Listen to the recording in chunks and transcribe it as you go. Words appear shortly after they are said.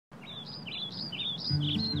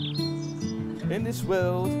In this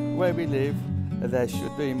world where we live, there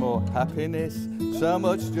should be more happiness, so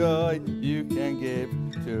much joy you can give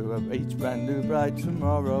to each brand new bright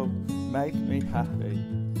tomorrow. Make me happy.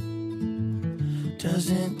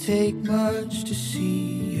 Doesn't take much to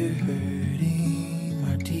see you're hurting,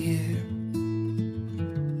 my dear.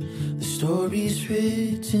 The story's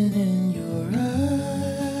written in your eyes.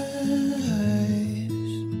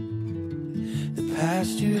 The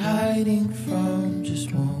past you're hiding from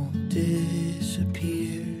just won't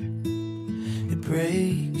disappear. It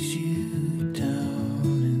breaks you down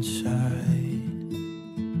inside.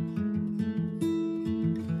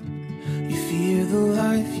 You fear the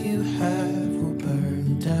life you have will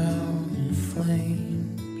burn down in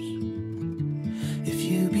flames if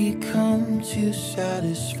you become too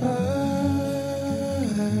satisfied.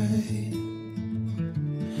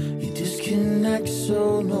 You disconnect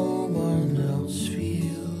so no one else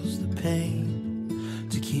feels the pain,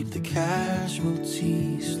 to keep the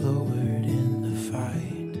casualties lowered in the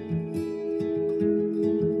fight.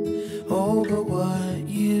 Oh, but what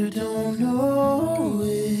you don't know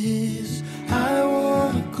is I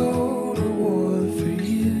wanna go to war for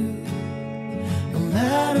you. No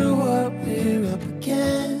matter what we're up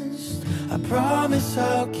against, I promise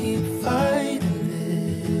I'll keep fighting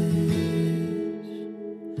this.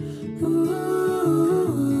 Ooh.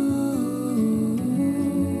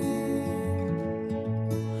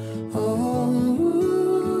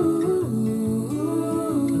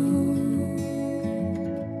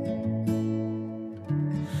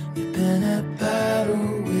 You've been at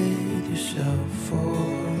battle with yourself for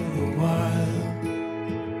a while,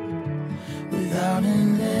 without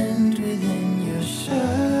an end within your sight.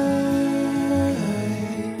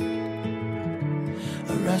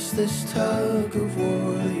 A restless tug of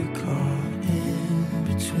war you're caught in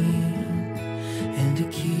between, and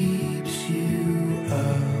it keeps you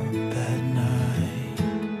up at night.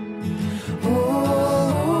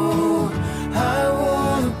 Oh, I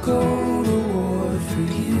wanna go to war for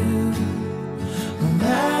you. No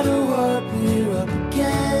matter what we're up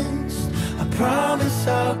against, I promise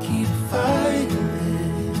I'll keep fighting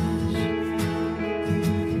this.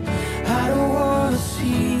 I don't wanna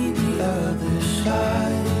see the other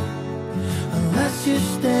side unless you're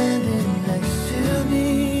standing next to me.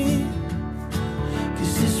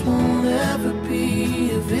 'Cause this won't ever be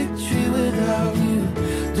a victory without you.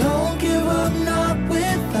 Don't give up, not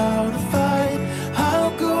without a fight.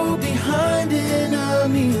 I'll go behind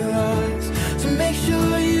enemy lines to make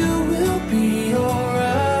sure you will be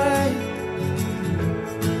alright.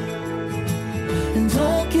 And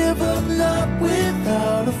don't give up, not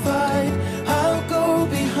without a fight. I'll go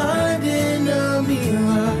behind enemy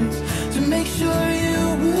lines to make sure you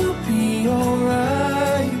will be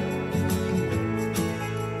alright.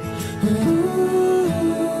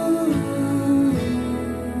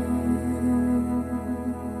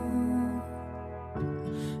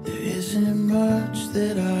 There isn't much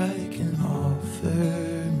that I can offer,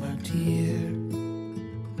 my dear.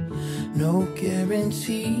 No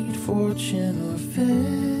guaranteed fortune or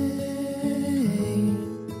fame,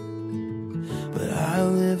 but I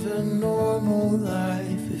live a normal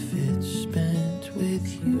life if it's spent with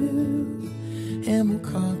you, and we'll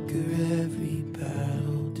conquer every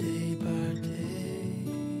battle day by day.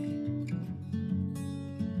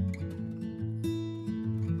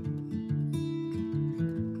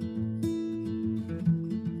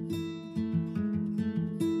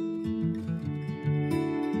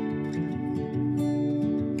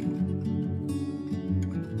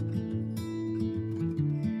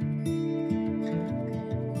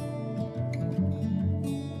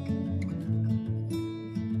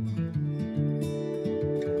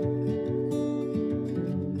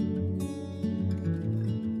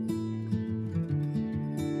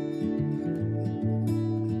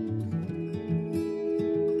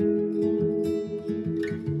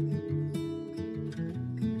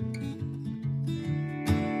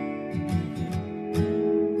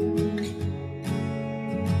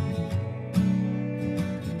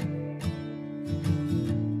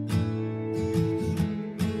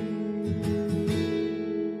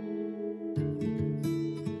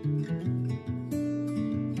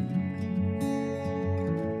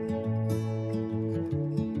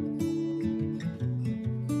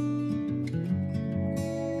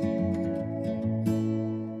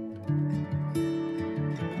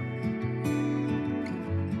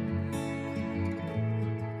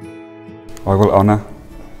 I will honour,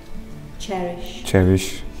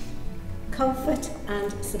 cherish, comfort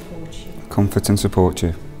and support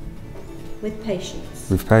you, with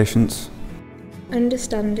patience,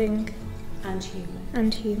 understanding and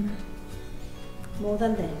humour, More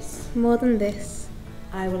than this. More than this.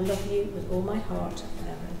 I will love you with all my heart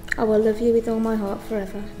forever. I will love you with all my heart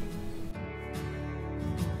forever.